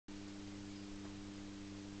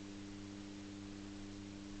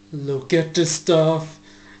Look at this stuff,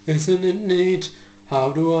 isn't it neat?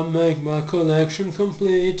 How do I make my collection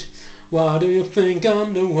complete? Why do you think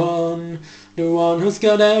I'm the one who's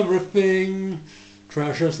got everything?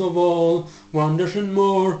 Treasures of all, wonders and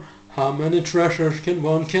more. How many treasures can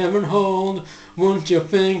one cavern hold? Won't you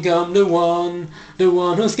think I'm the one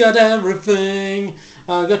who's got everything?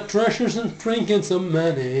 I got treasures and trinkets so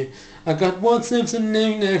many. I got what-ifs and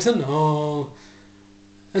knickknacks and all.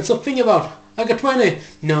 And so think about, I got 20,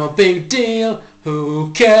 no big deal,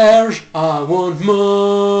 who cares? I want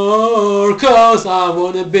more, 'cause I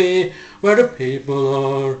wanna be where the people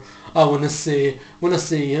are. I wanna see, when I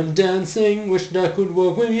see 'em dancing, wish that I could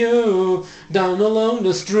walk with you down along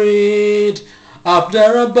the street. Up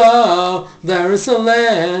there above, there is a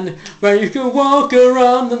land where you can walk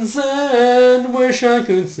around and sand. Wish I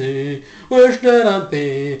could see, wish that I'd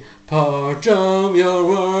be part of your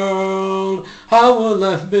world. How would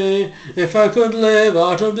life be if I could live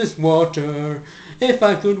out of this water? If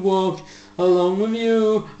I could walk along with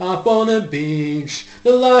you up on a beach,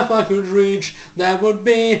 the life I could reach, that would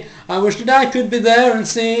be, I wish that I could be there and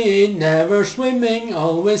see. Never swimming,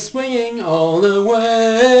 always swinging all the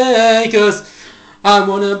way, 'cause I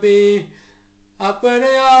wanna be up where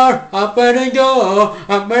they are, up where they go,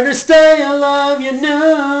 up where they stay alive, you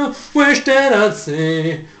know. Wish that I'd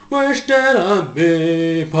see, wish that I'd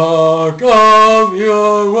be part of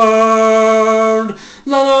your world.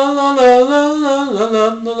 La la la la la la la la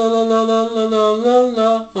la la la la la la la.